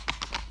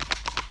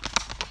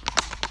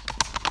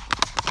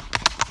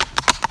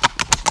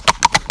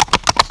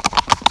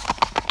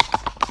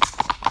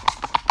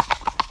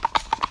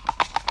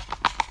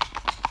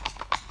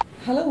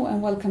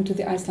and welcome to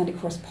the Icelandic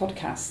Horse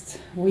podcast.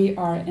 We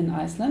are in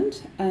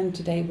Iceland, and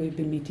today we've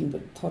been meeting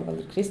with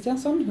Þorvaldur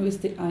Kristjánsson, who is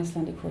the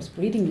Icelandic horse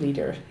breeding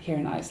leader here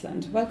in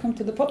Iceland. Welcome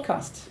to the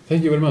podcast.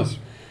 Thank you very much.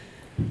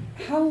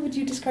 How would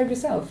you describe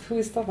yourself? Who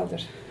is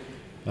Þorvaldur?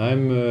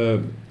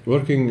 I'm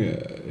working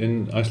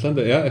in Iceland,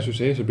 as you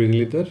say, as a breeding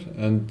leader,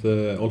 and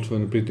also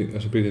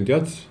as a breeding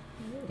judge.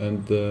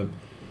 And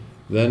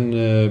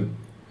then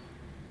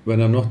when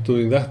I'm not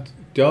doing that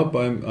job,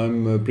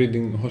 I'm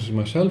breeding horses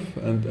myself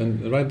and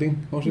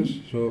riding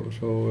horses.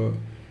 So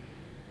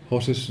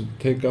horses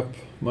take up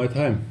my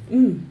time,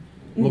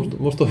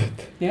 most of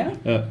it.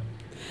 Yeah.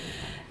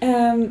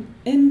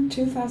 In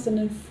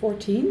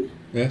 2014,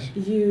 yes,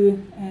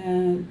 you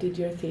did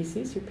your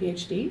thesis, your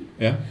PhD.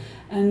 Yeah.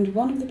 And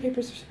one of the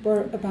papers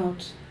were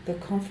about the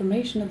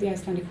conformation of the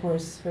Icelandic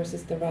horse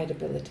versus the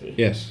rideability.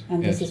 Yes.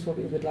 And yes. this is what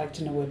we would like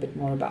to know a bit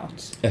more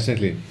about.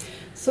 Exactly.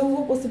 So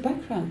what was the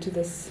background to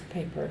this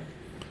paper?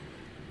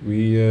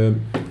 We,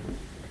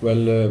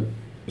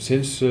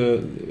 since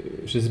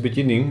the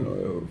beginning,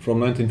 from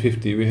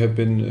 1950, we have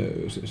been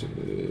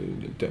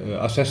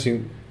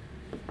assessing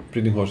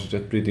breeding horses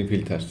at breeding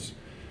field tests.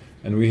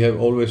 And we have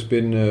always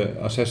been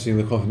assessing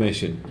the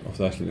conformation of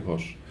the Icelandic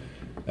horse.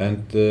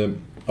 And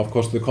of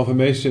course the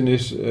conformation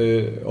is,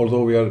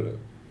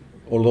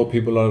 although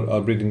people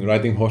are breeding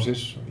riding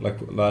horses, like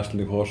the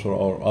Icelandic horse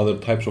or other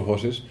types of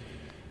horses,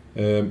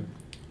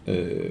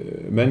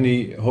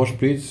 many horse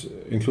breeds,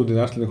 including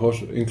the Icelandic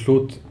horse,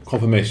 include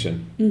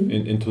conformation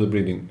into the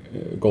breeding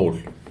goal.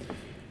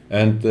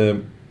 And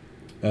the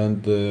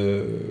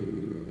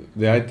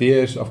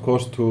idea is, of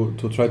course, to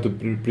try to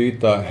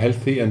breed a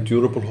healthy and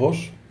durable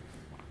horse,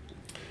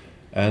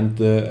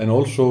 and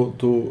also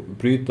to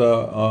breed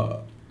a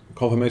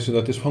conformation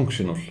that is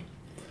functional,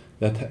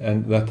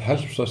 that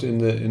helps us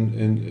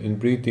in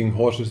breeding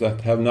horses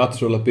that have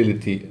natural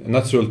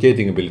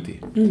gaiting ability.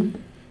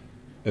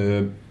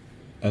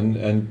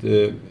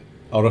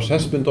 Our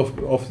assessment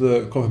of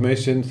the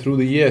conformation through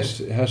the years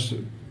has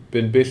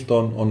been built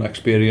on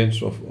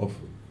experience of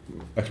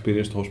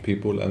experienced horse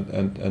people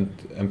and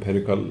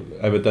empirical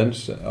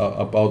evidence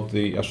about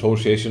the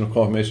association of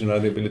conformation and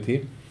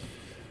rideability.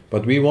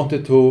 But we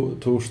wanted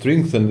to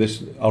strengthen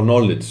our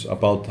knowledge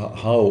about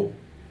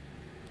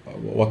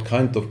what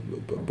kind of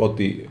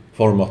body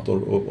format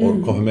or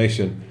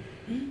conformation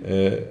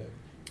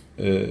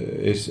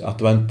is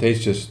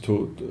advantageous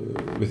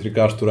with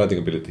regards to riding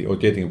ability or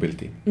gaiting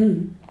ability.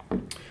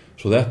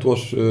 So that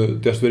was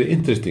just very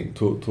interesting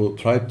to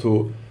try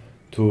to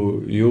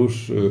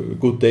use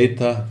good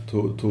data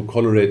to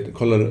correlate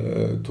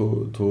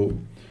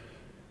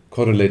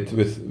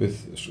with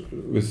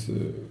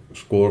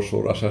scores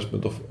or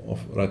assessment of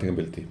riding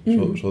ability.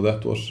 So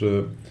that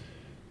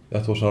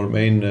was our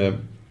main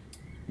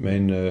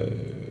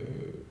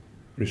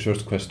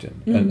research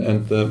question.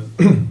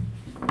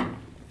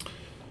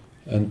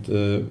 And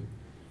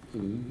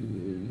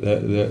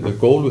the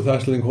goal with the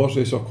Icelandic horse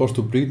is, of course,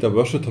 to breed a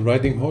versatile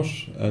riding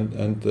horse,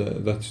 and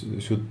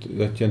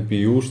that can be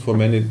used for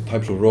many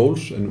types of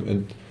roles,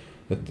 and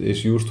that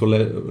is used for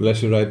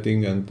leisure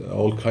riding and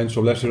all kinds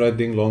of leisure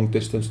riding, long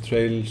distance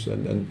trails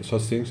and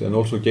such things, and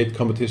also gait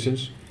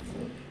competitions.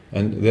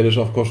 And there is,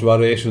 of course,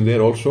 variation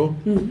there also.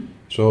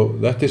 So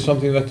that is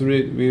something that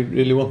we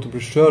really want to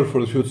preserve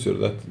for the future,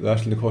 that the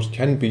Icelandic horse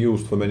can be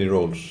used for many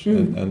roles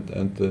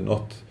and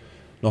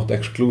not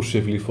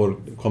exclusively for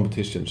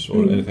competitions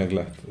or anything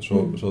like that.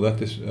 So that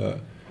is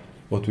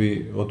what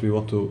we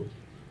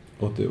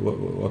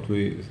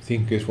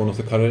think is one of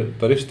the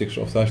characteristics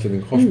of the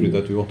Icelandic horse breed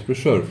that we want to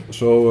preserve.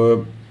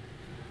 So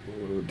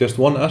just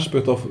one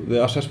aspect of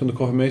the assessment of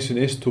conformation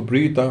is to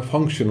breed a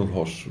functional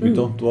horse. We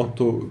don't want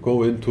to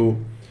go into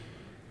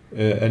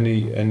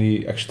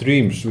any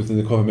extremes within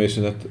the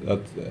conformation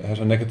that has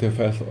a negative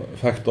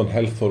effect on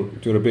health or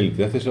durability.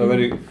 That is a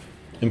very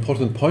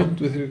important point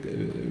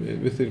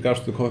with regards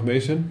to the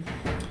conformation,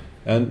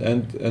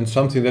 and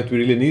something that we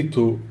really need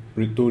to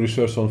do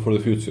research on for the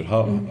future.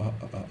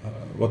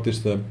 What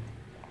is the,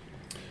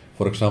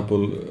 for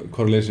example,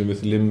 correlation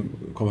with limb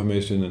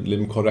conformation and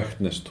limb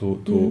correctness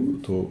to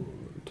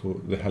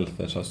the health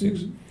and such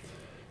things.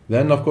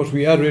 Then, of course,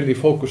 we are really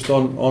focused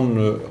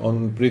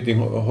on breeding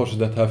horses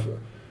that have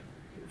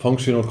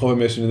functional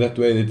conformation in that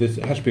way. It is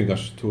helping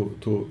us to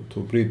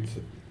breed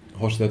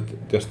horses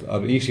that just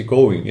are easy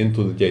going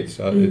into the gates.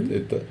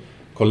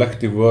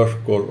 Collective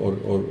work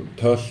or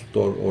tölt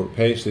or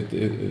pace,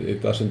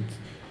 it doesn't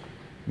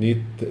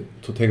need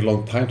to take a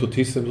long time to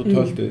teach them to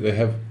tölt. They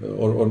have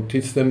or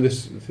teach them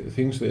these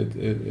things.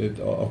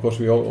 Of course,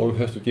 we always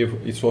have to give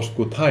each horse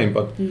good time,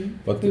 but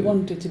we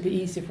want it to be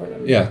easy for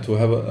them. Yeah, to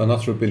have a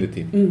natural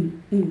ability.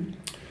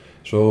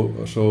 So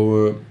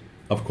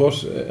of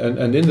course,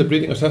 and in the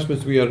breeding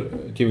assessments we are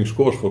giving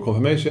scores for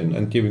conformation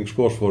and giving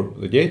scores for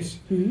the gaits,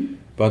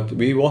 but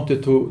we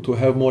wanted to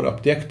have more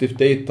objective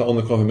data on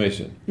the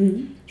conformation.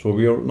 So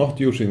we are not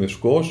using the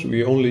scores,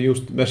 we only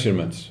used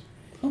measurements.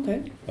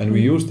 Okay. And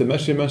we use the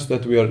measurements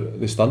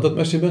the standard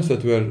measurements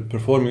that we are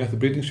performing at the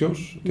breeding shows.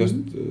 Just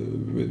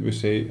we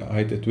say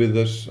height at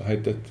withers,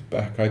 height at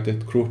back, height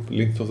at croup,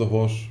 length of the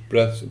horse,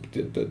 breadth,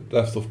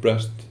 depth of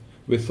breast,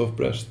 width of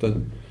breast,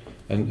 and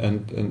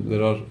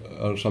there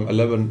are some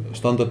 11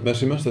 standard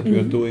measurements that we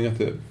are doing at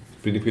the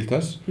breeding field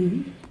tests.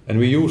 And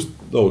we used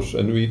those,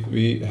 and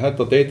we had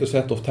a data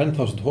set of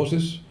 10,000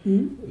 horses,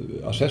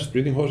 assessed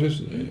breeding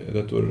horses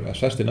that were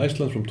assessed in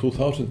Iceland from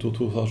 2000 to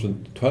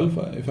 2012,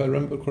 if I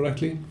remember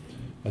correctly.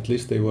 At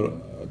least they were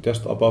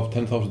just above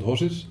 10,000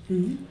 horses.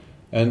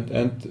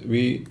 And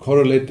we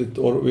correlated,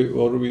 or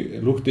we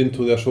looked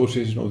into the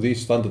association of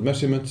these standard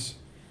measurements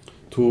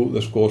to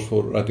the scores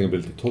for riding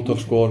ability, total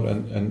score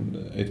and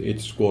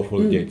each score for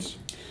the gaits.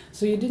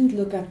 So you didn't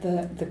look at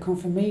the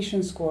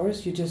conformation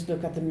scores, you just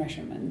look at the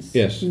measurements.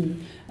 Yes.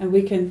 And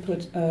we can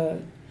put a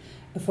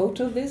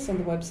photo of this on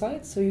the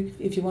website, so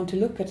if you want to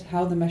look at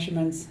how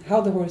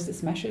the horse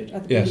is measured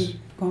at the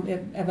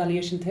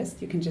evaluation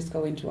test, you can just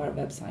go into our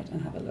website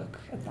and have a look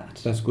at that.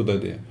 That's a good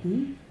idea.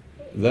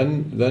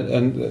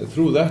 Then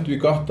through that we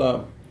got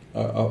a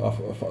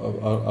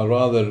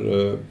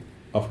rather,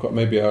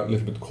 maybe a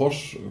little bit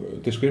coarse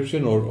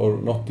description or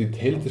not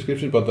detailed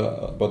description, but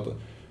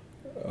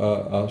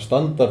a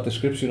standard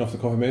description of the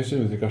conformation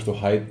with regards to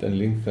height and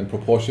length and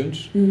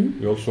proportions.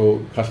 We also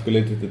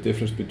calculated the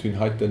difference between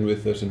height and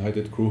withers and height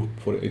at croup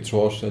for each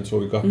horse, and so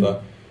we got a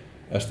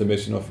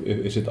estimation of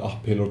is it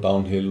uphill or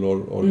downhill,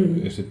 or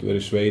is it very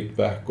swayed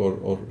back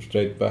or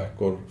straight back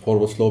or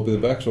forward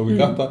sloped back. So we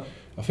got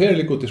a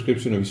fairly good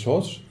description of each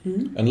horse,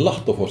 and a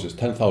lot of horses,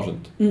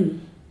 10,000.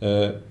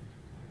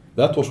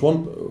 That was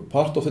one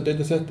part of the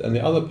data set, and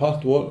the other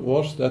part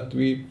was that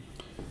we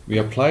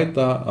applied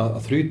a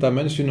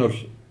three-dimensional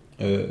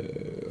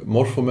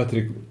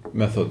morphometric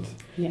method.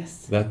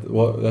 Yes.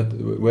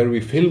 Where we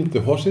filmed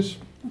the horses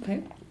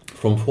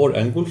from 4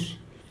 angles,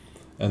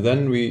 and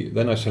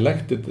then I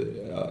selected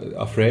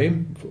a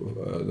frame,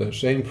 the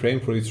same frame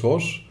for each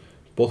horse,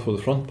 both for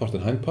the front part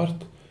and hind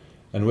part,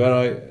 and where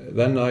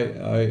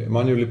I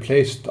manually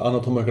placed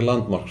anatomical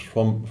landmarks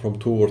from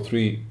 2 or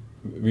 3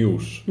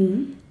 views.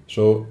 And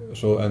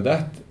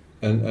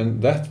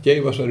that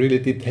gave us a really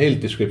detailed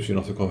description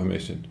of the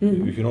conformation.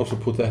 You can also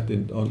put that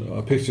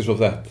on pictures of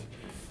that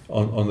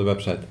on the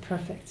website.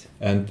 Perfect.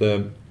 And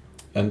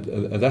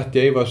that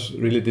gave us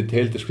really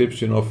detailed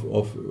description of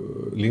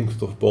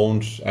length of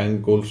bones,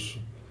 angles,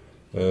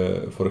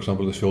 for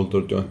example the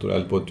shoulder joint or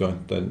elbow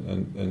joint,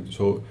 and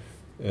so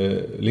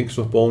lengths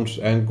of bones,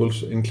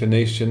 angles,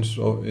 inclinations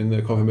in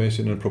the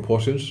conformation and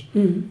proportions.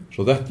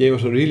 So that gave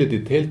us a really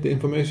detailed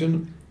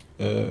information.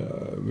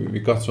 We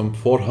got some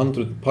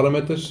 400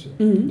 parameters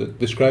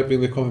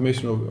describing the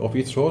conformation of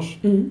each horse,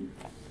 and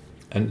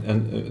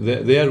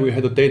there we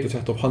had a data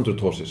set of 100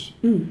 horses,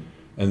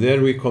 and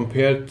there we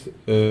compared.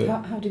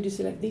 How did you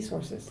select these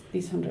horses?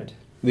 These 100?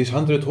 These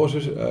 100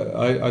 horses,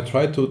 I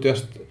tried to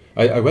just.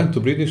 I went to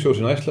breeding shows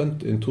in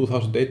Iceland in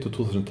 2008 to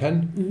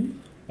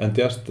 2010, and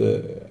just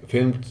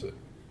filmed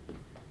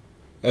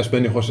as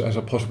many horses as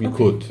I possibly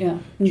could. Yeah.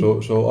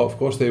 So of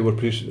course they were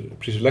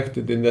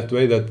pre-selected in that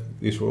way that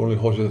these were only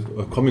horses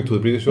coming to the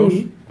breeding shows,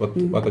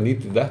 but I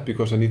needed that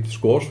because I needed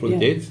scores for the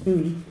gates,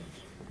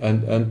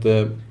 and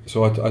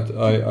so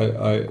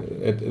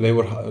they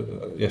were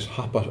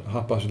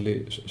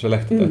haphazardly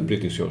selected at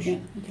breeding shows. Yeah.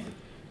 Okay.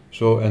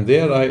 So and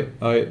there I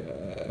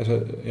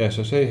as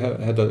I say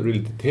had a really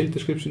detailed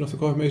description of the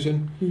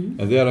conformation,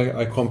 and there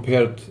I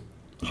compared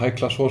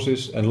high-class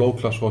horses and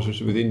low-class horses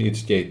within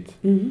each gate.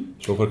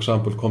 So, for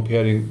example,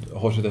 comparing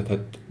horses that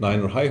had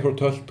 9 or higher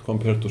tölt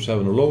compared to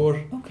 7 or lower.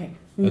 Okay.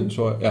 And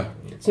so,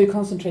 So you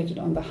concentrated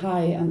on the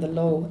high and the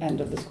low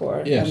end of the score,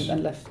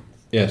 and left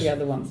the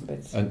other ones a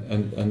bit.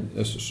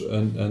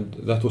 And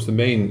that was the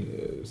main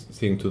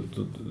thing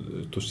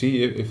to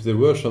see if there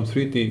were some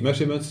 3D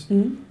measurements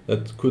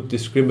that could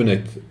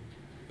discriminate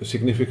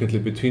significantly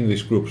between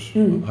these groups,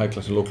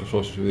 high-class and low-class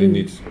horses within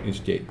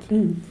each gate.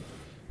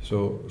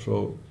 So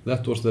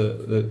that was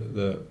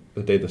the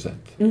data set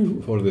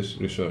for this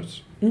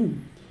research.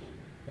 And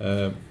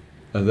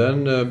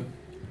then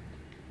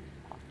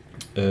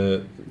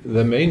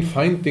the main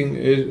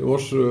finding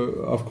was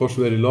of course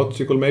very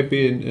logical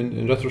maybe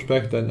in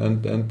retrospect,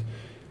 and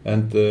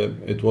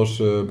it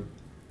was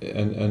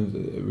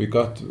and we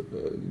got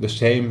the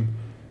same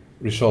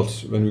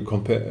results when we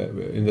compare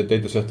in the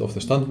data set of the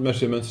standard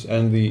measurements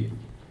and the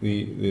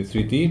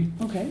 3D.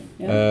 Okay.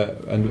 Yeah.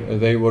 And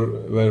they were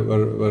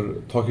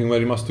talking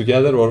very much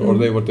together, or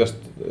they were just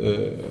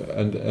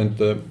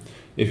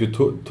if you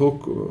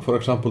took for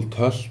example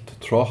tölt,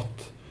 trot,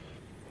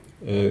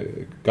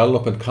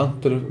 gallop and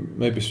canter,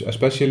 maybe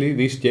especially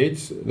these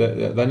gaits,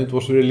 then it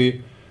was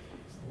really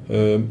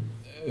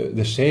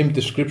the same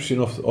description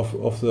of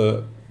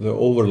the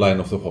overline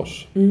of the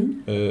horse.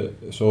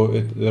 So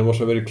there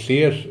was a very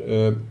clear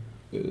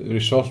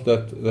result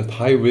that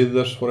high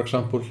withers, for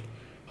example,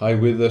 high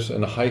withers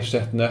and a high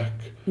set neck,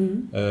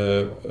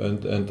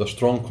 and a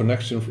strong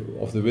connection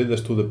of the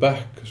withers to the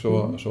back,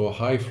 so a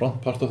high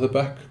front part of the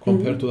back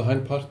compared to the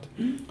hind part.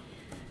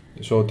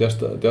 So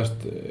just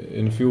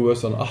in a few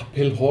words, an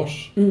uphill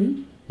horse.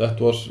 That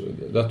was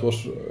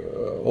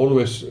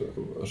always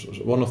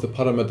one of the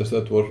parameters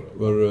that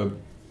were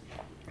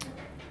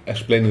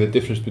explaining the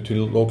difference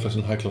between low class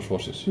and high class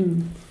horses.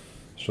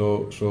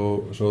 So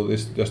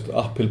this just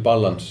uphill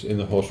balance in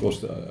the horse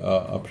was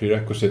a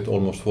prerequisite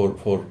almost for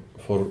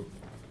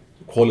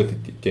quality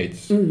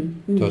gaits,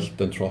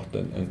 tölt and trot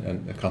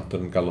and canter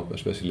and gallop,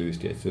 especially these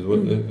gaits. It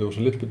was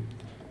a little bit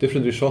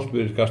different result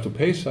with regards to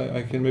pace.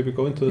 I can maybe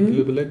go into that a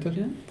little bit later.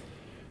 Yeah.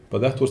 But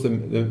that was the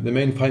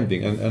main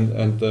finding, and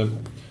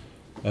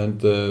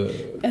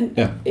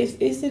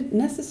is it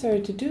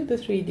necessary to do the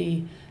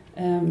 3D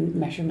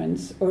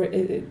measurements, or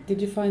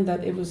did you find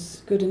that it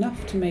was good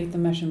enough to make the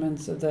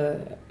measurements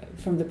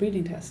from the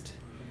breeding test?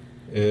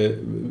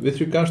 With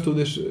regards to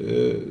this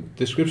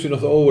description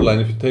of the overline,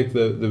 if you take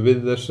the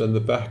withers and the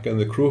back and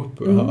the croup,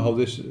 how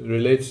this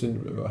relates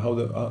and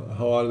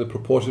how are the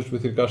proportions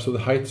with regards to the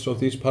heights of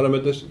these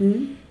parameters,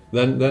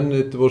 then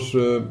it was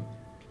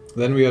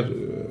then we are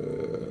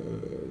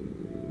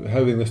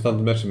having the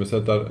standard measurements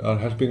that are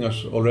helping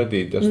us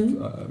already, just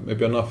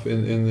maybe enough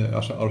in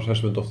our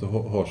assessment of the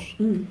horse,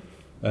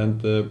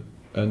 and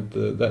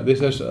this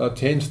has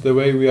changed the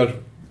way we are,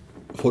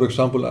 for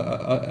example,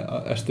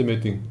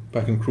 estimating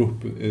back and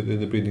croup in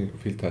the breeding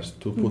field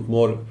test, to put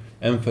more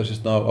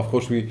emphasis now. Of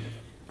course, we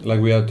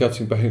are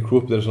judging back and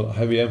croup. There's a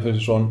heavy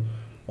emphasis on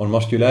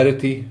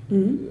muscularity.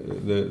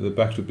 The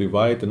back should be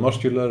wide and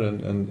muscular,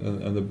 and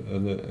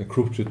the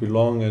croup should be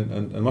long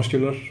and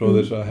muscular. So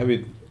there's a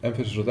heavy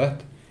emphasis on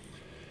that.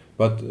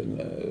 But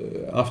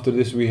after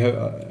this, we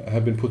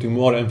have been putting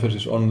more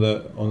emphasis on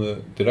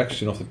the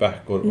direction of the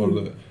back, or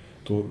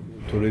to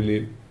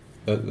really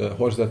the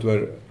horses that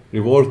were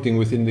rewarding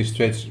within these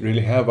traits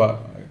really have a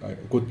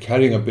good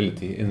carrying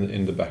ability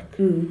in the back.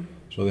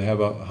 So they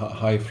have a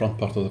high front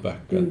part of the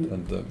back,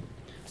 and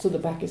so the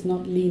back is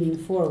not leaning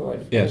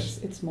forward. Yes,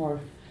 it's more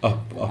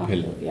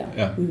uphill.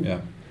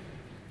 Yeah.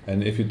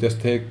 And if you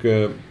just take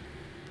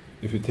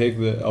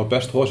our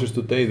best horses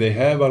today, they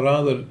have a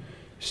rather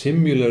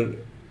similar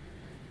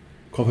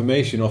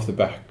conformation of the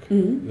back.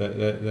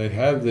 They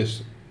have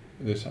this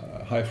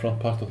high front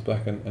part of the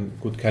back and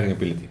good carrying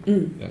ability.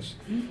 Yes.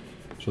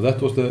 So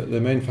that was the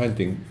main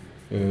finding,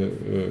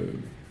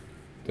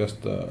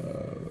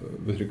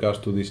 with regards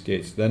to these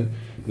gaits. Then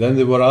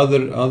there were other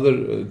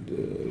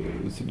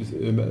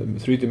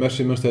 3D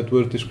measurements that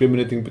were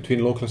discriminating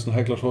between low class and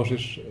high class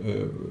horses,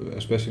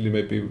 especially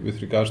maybe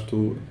with regards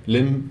to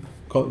limb,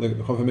 the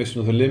conformation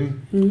of the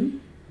limb,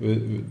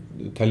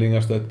 telling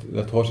us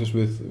that horses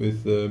with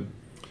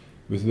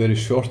very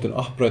short and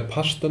upright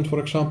pastern, for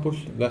example,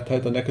 that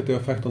had a negative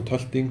effect on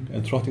tölting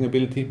and trotting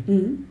ability.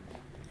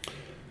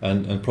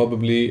 And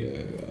probably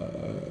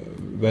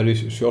very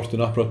short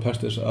and upright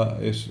pastern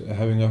is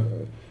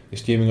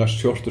giving us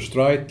shorter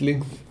stride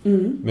length,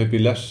 maybe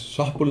less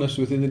suppleness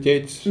within the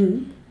gaits.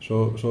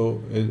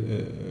 So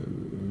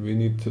we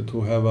need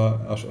to have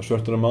a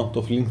certain amount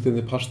of length in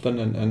the pastern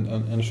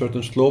and a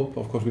certain slope.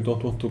 Of course, we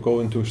don't want to go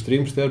into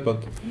extremes there,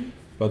 but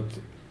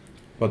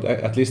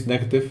at least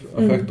negative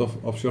effect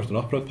of short and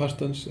upright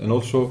pasterns. And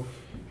also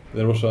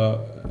there was a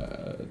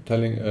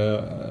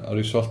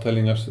result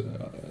telling us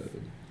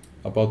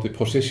about the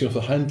position of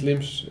the hind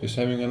limbs is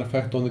having an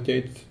effect on the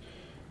gait.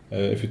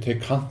 If you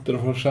take canter,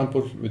 for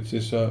example, which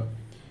is a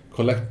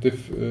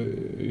collective,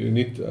 you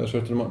need a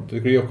certain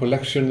degree of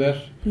collection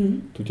there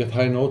to get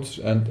high notes,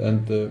 and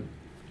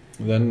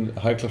then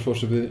high class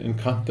horses in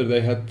canter,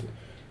 they had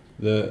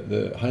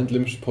the hind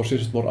limbs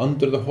positioned more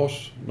under the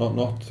horse,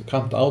 not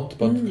camped out,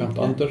 but camped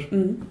under.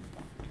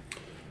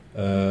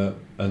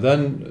 And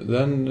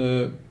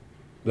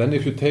then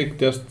if you take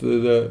just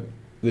the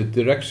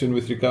direction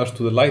with regards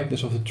to the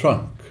lightness of the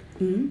trunk,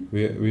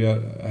 we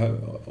have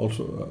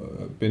also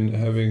been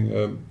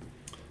having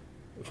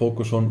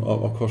focus on,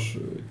 of course,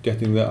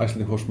 getting the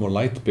Icelandic horse more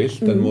light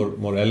built and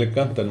more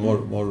elegant and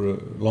more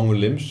longer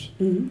limbs,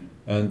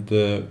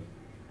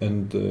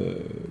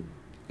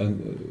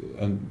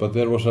 but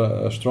there was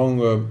a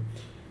strong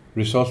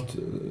result,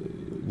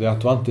 the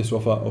advantage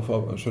of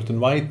a certain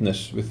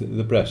wideness with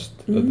the breast,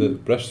 that the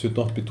breast should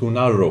not be too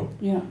narrow,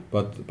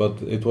 but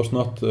it was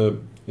not,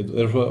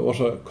 there was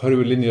a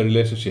curvilinear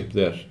relationship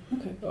there,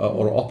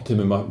 or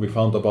optimum. We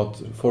found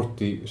about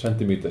 40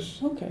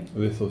 centimeters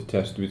with the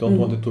chest. We don't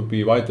want it to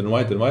be wider and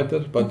wider and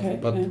wider,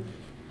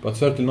 but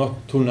certainly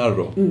not too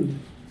narrow.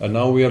 And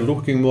now we are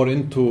looking more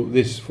into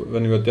this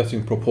when we are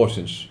judging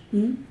proportions.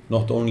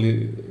 Not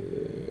only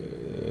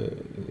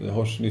the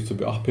horse needs to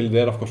be uphill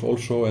there, of course,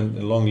 also,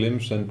 and long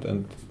limbs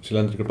and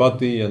cylindrical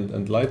body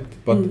and light,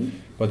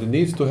 but it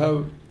needs to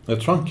have, the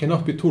trunk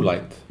cannot be too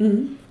light.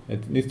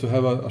 It needs to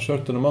have a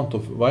certain amount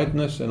of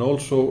wideness and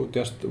also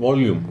just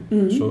volume,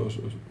 so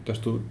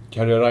just to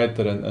carry a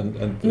rider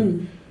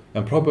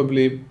and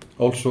probably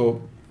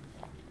also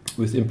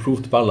with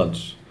improved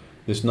balance.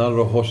 These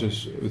narrow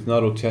horses with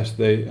narrow chest,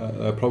 they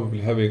are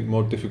probably having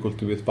more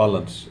difficulty with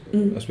balance,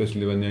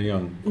 especially when they're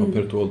young,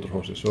 compared to older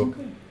horses.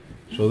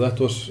 So that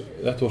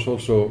was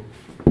also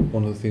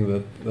one of the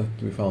things that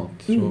we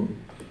found. So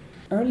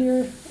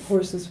earlier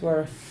horses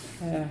were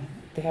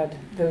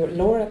they were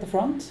lower at the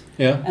front,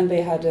 and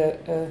they had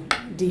a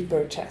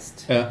deeper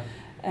chest.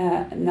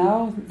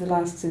 Now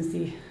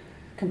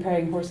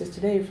comparing horses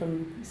today from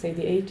say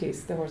the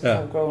 80s, the horses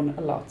have grown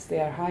a lot. They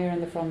are higher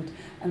in the front,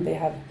 and they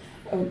have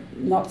a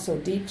not so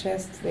deep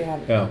chest. They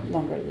have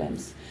longer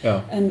limbs.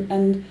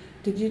 And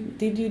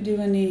did you do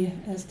any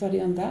study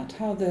on that?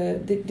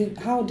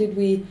 How did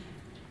we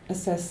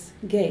assess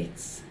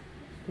gaits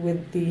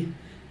with the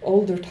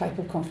older type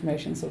of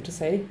conformation, so to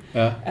say,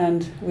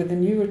 and with the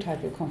newer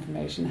type of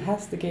conformation?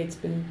 Has the gaits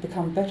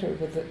become better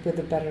with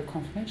the better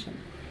conformation?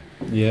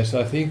 Yes,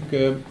 I think.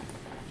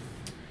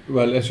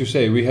 Well, as you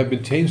say, we have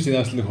been changing the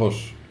Icelandic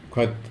horse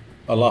quite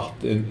a lot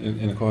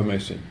in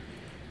conformation,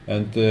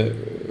 and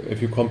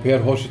if you compare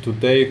horses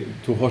today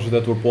to horses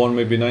that were born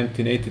maybe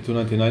 1980 to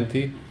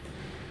 1990,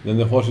 then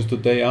the horses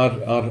today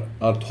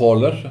are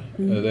taller.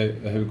 They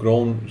have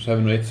grown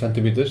 7 or 8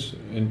 centimeters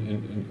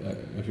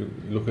if you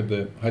look at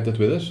the height at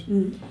withers,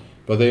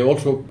 but they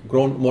also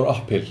grown more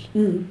uphill.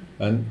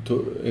 And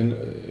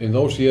in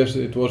those years,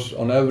 it was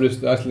on average,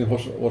 the Icelandic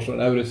horse was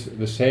on average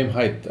the same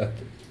height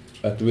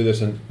at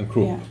withers and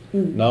croup.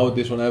 Now it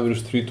is on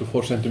average 3 to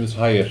 4 centimeters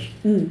higher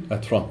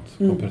at front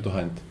compared to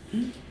hind.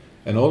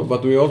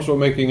 But we are also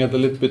making it a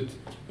little bit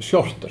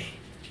shorter.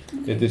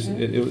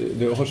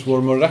 The horses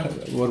were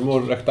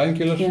more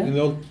rectangular in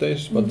the old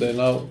days, but they are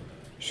now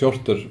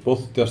shorter.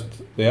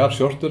 They are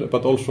shorter,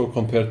 but also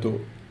compared to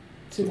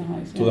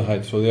the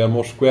height. So they are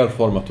more square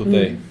format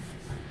today.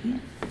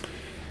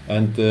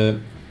 And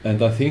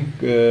I think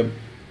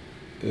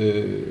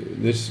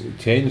this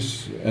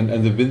change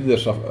and the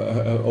withers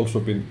have also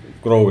been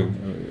growing.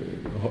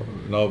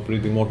 Now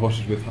breeding more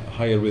horses with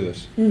higher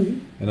withers.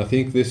 And I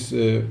think this,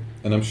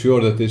 and I'm sure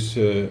that this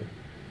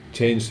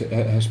change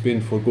has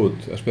been for good,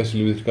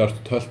 especially with regards to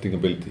tölting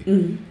ability.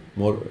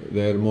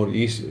 They are more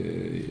easy.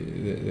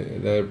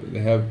 They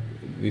have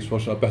these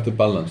horses are better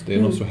balanced. They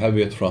are not so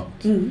heavy at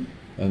front, and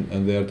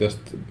they are just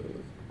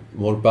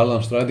more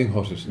balanced riding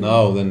horses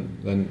now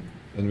than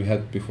we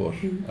had before.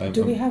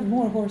 Do we have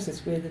more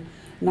horses with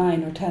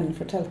 9 or 10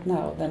 for tölt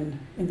now than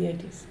in the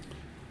 80s?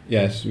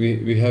 Yes,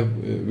 we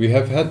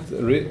have had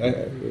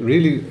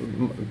really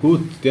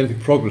good genetic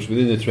progress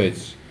within the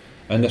traits.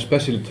 And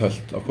especially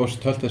tölt. Of course,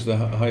 tölt has the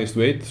highest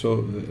weight,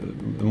 so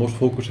the most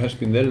focus has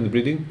been there in the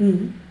breeding.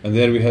 And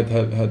there we had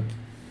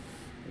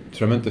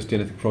tremendous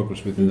genetic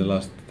progress within the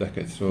last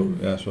decade. So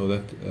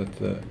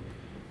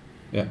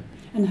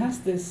And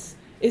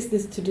is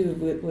this to do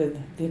with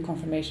the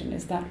conformation?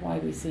 Is that why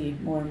we see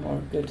more and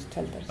more good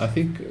tölters? I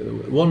think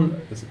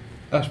one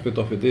aspect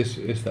of it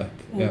is that.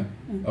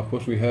 Of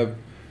course, we have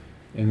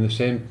in the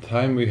same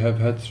time we have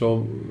had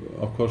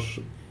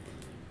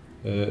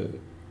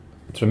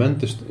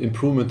tremendous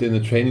improvement in the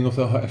training of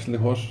the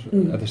Icelandic horse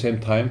at the same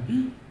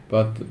time,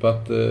 but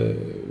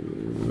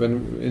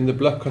when in the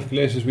blood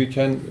calculations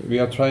we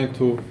are trying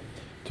to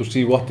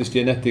see what is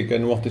genetic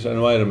and what is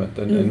environment,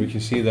 and we can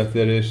see that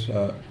there is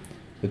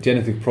the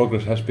genetic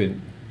progress has been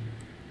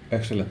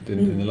excellent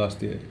in the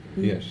last years.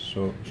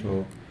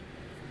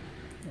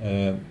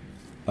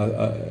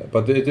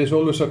 But it is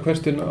always a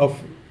question of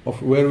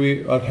where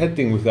we are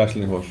heading with the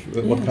Icelandic horse,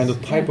 what kind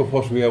of type of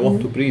horse we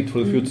want to breed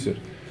for the future.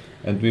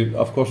 And we,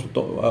 of course,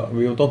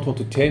 don't want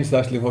to change the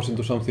Icelandic horse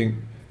into something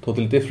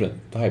totally different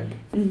type.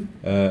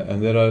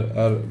 And there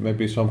are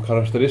maybe some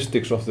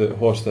characteristics of the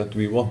horse that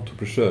we want to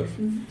preserve.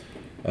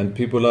 And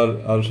people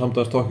are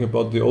sometimes talking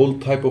about the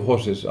old type of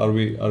horses. Are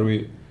we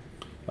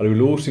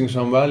losing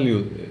some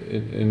value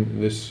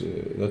in this?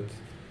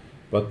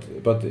 But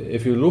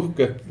if you look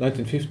at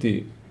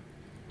 1950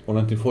 or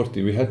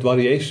 1940, we had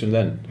variation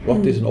then.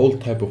 What is an old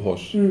type of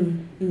horse?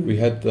 We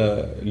had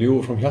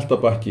Ljú from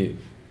Hjaltabakki,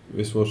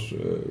 which was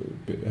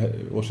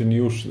in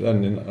use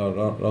then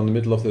around the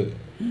middle of the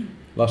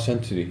last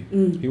century.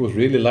 He was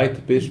really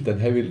light built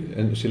and heavy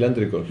and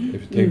cylindrical.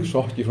 If you take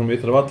Sokki from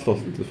Ytra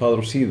Vallholt, the father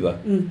of Síða,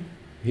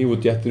 he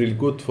would get really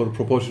good for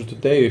proportions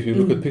today if you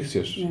look at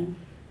pictures.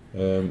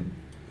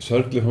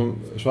 Sörli from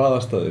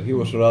Svaðastaðir, he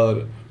was a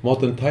rather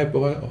modern type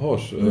of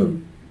horse.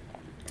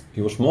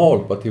 He was small,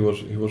 but he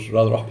was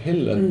rather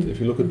uphill, and if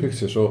you look at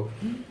pictures, so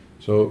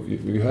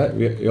in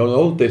the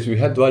old days we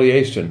had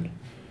variation.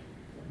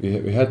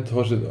 We had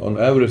horses, on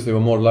average they were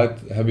more light,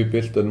 heavy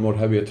built and more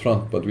heavy at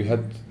front, but we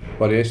had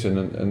variation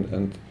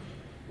and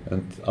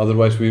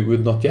otherwise we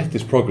would not get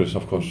this progress,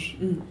 of course,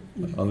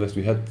 unless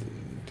we had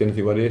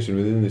genetic variation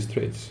within these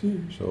traits.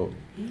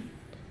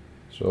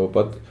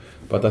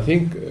 But I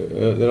think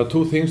there are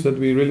two things that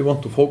we really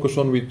want to focus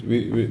on.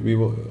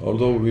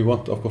 Although we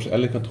want, of course,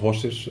 elegant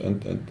horses,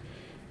 and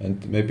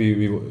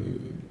maybe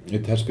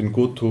it has been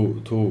good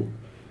to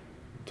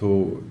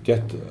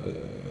get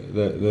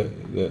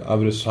the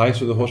average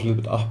size of the horse a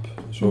little bit up,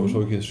 so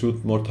we can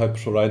suit more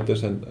types of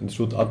riders and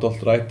suit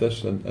adult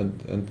riders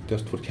and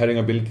just for carrying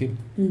ability.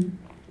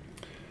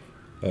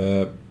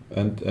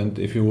 And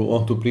if you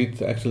want to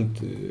breed excellent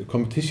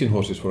competition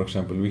horses, for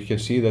example, we can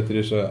see that there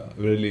is a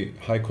really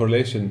high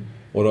correlation,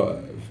 or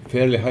a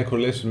fairly high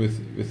correlation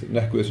with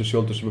neck widths and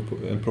shoulders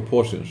and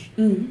proportions.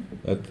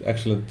 That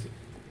excellent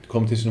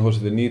competition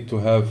horses, they need to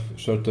have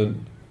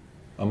certain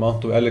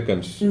amount of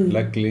elegance,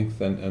 leg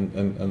length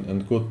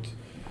and good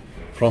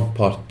front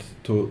part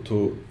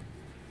to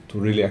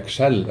really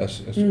excel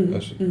as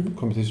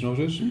competition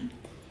horses.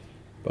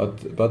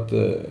 But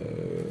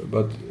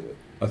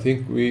I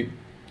think we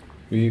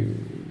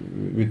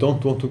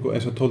don't want to go,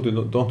 as I told you,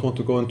 don't want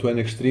to go into any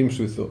extremes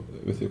with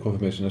the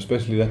conformation,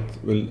 especially that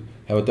will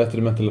have a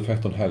detrimental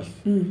effect on health.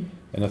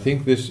 And I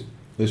think this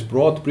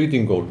broad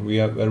breeding goal,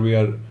 where we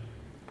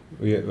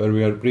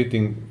are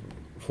breeding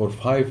for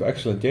 5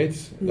 excellent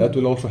gaits, that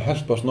will also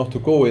help us not to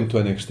go into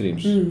any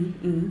extremes,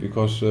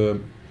 because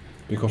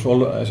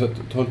as I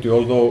told you,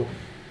 although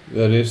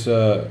there is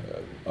a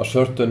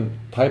certain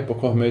type of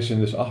conformation,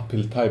 this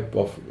uphill type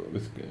of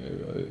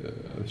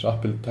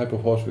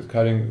horse with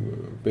carrying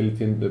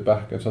ability in the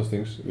back and such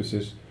things, which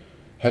is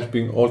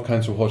helping all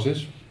kinds of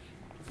horses,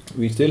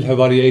 we still have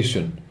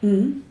variation.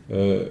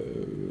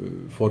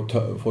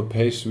 For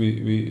pace,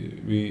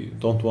 we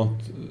don't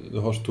want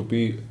the horse to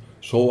be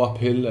so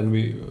uphill, and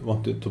we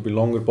want it to be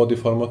longer body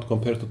format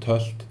compared to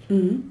tult.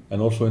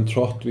 And also in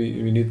trot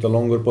we need a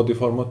longer body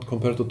format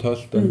compared to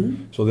tult,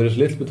 and so there is a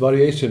little bit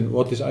variation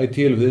what is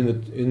ideal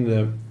in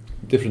the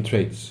different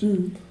traits.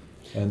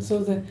 And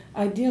so the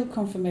ideal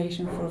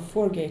conformation for a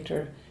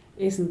 4-gaiter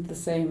isn't the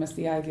same as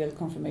the ideal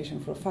conformation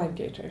for a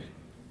 5-gaiter.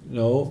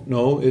 No,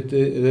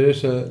 there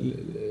is a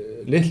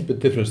little bit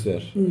difference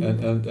there,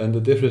 and the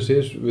difference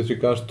is with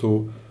regards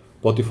to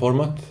body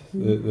format.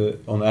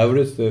 On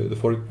average, the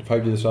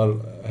 5-gaiters are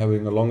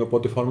having a longer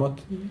body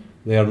format.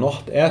 They are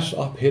not as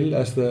uphill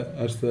as the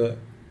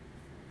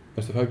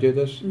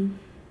 5-gaiters,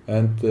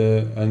 and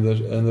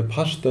the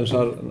pasterns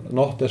are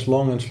not as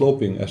long and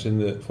sloping as in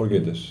the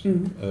 4-gaiters.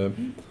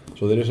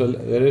 So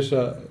there is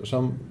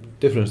some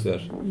difference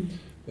there.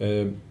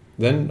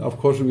 Then, of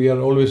course, we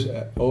are always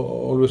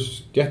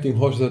getting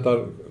horses that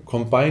are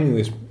combining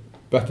this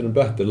better and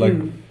better,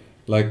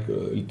 like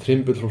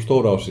Trimble from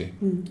Stórási.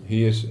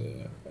 He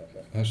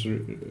has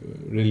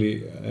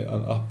really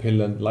an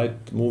uphill and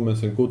light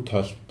movements and good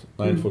tult,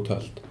 9 for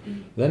tult.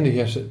 Then he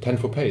has 10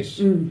 for pace,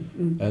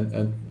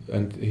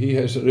 and he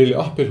has a really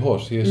uphill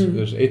horse.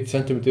 There's 8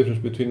 centimeter difference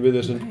between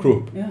Withers and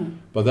Croup.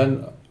 But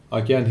then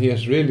again, he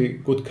has really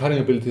good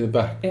carrying ability in the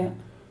back.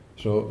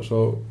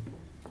 So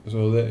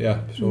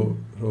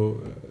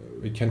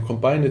we can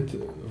combine it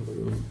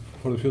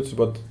for the future,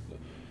 but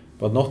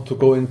not to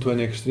go into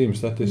any extremes.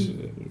 That is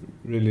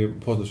really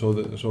important.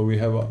 So we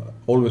have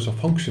always a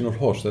functional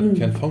horse that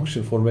can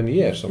function for many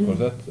years. Of course,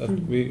 that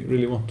we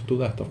really want to do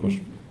that. Of course.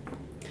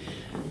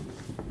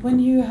 When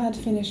you had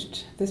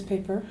finished this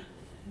paper,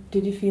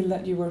 did you feel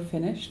that you were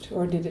finished,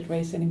 or did it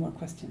raise any more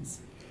questions?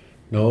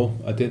 No,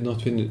 I did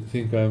not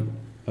think I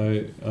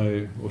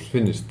was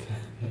finished.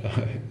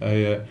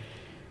 There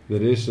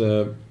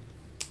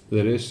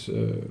is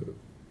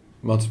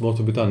much more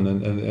to be done,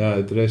 and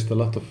it raised a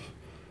lot of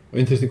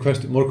interesting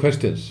more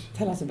questions.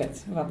 Tell us a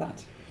bit about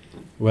that.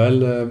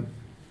 Well,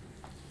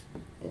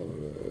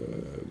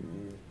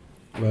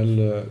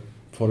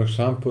 for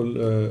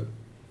example,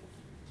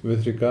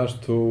 with regards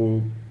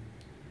to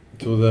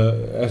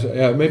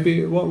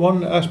maybe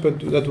one aspect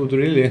that would be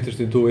really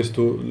interesting too is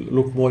to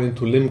look more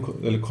into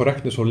the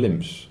correctness of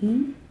limbs,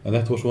 and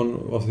that was one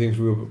of the things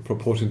we were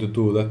proposing to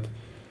do. That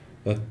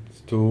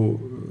to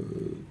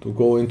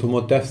go into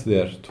more depth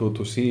there,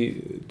 to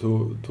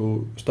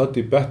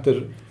study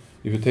better.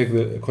 If you take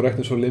the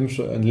correctness of limbs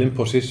and limb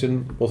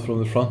position, both from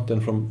the front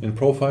and from in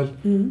profile,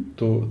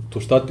 to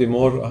study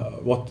more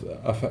what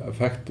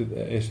effect it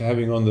is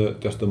having on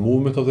just the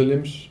movement of the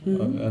limbs,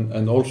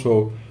 and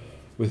also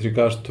with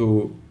regards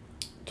to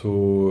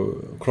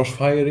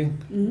cross-firing,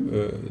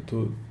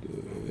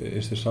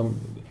 is there some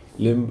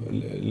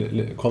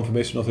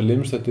conformation of the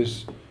limbs that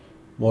is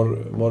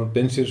more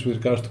dangerous with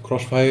regards to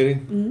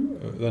cross-firing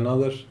than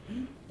others,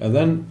 and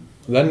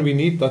then we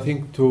need, I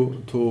think,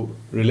 to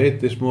relate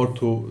this more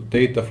to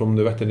data from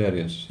the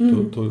veterinarians,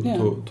 and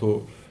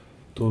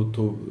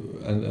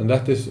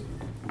that is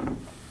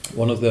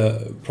one of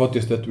the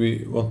projects that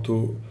we want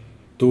to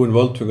do in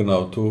Worldfinger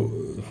now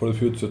for the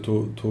future,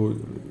 to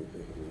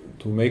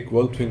make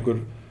Worldfinger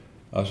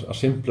a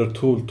simpler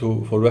tool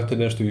for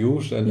veterinarians to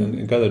use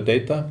and gather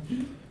data,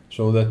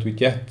 so that we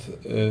get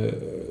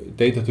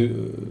data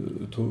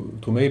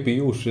to maybe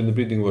use in the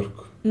breeding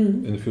work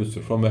in the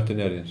future from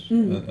veterinarians,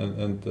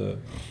 and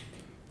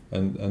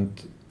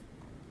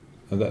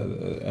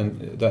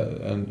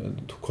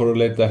to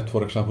correlate that,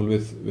 for example,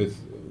 with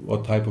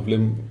what type of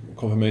limb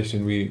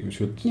conformation we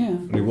should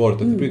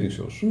reward at the breeding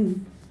shows.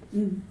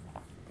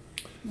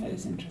 That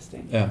is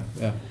interesting. Yeah.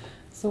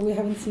 So we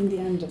haven't seen the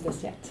end of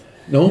this yet.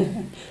 No.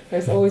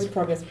 There's always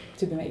progress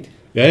to be made.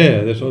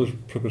 Yeah. There's always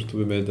progress to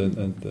be made,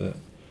 and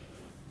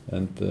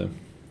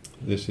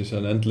this is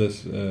an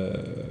endless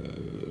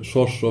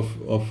source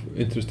of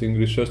interesting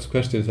research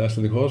questions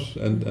asking the horse,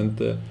 and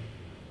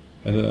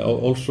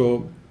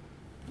also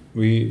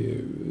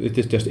it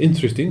is just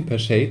interesting per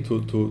se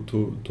to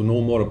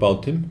know more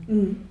about him,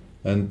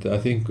 And I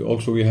think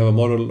also we have a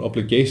moral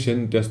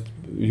obligation just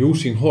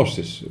using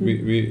horses.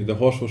 We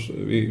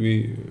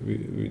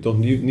don't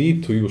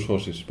need to use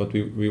horses, but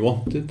we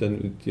want it,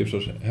 and it gives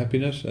us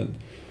happiness, and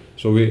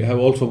so we have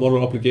also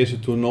moral obligation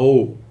to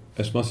know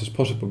as much as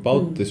possible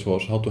about this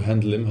horse, how to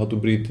handle him, how to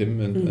breed him,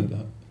 and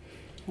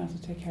how to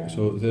take care of him.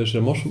 So there's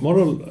a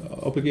moral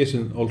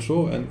obligation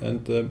also,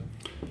 and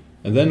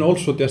then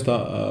also just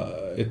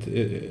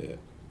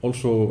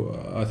also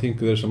I think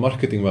there's a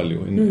marketing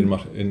value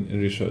in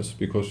research,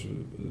 because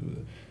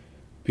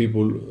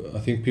I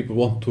think people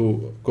want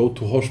to go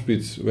to horse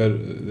breeds where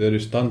there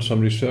is done some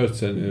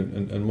research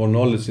and more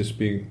knowledge is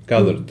being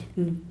gathered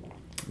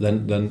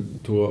than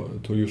to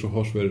use a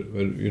horse where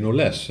you know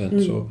less,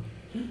 and so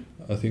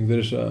I think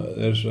there's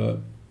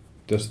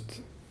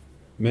just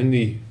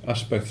many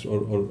aspects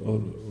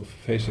or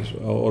phases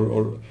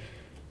or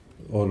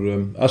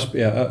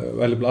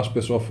valuable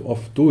aspects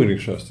of doing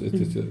research.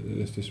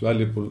 It is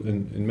valuable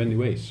in many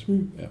ways.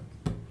 Yeah.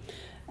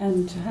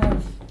 And to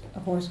have a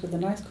horse with a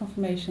nice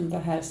conformation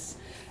that has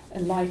a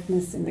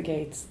lightness in the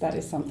gaits, that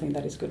is something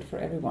that is good for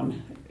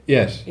everyone.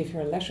 Yes. If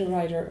you're a leisure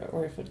rider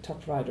or if you're a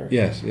top rider.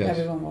 Yes.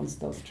 Everyone wants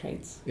those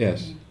traits.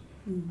 Yes.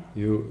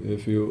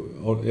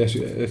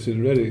 It's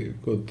very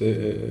good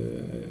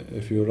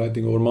if you're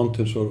riding over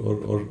mountains or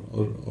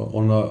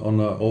on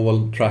a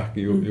oval track.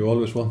 You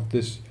always want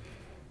this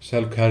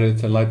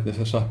self-carriage and lightness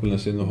and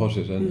suppleness in the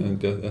horses, and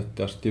that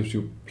just gives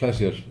you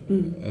pleasure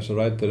as a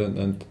rider,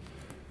 and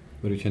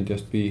where you can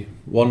just be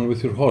one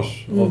with your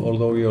horse,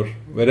 although you're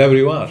wherever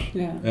you are.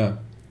 Yeah.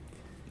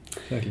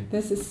 Exactly.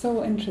 This is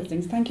so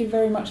interesting. Thank you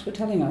very much for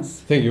telling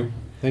us. Thank you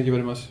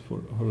very much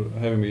for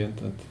having me,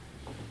 and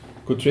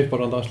good trip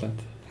around Iceland.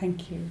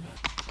 Thank you.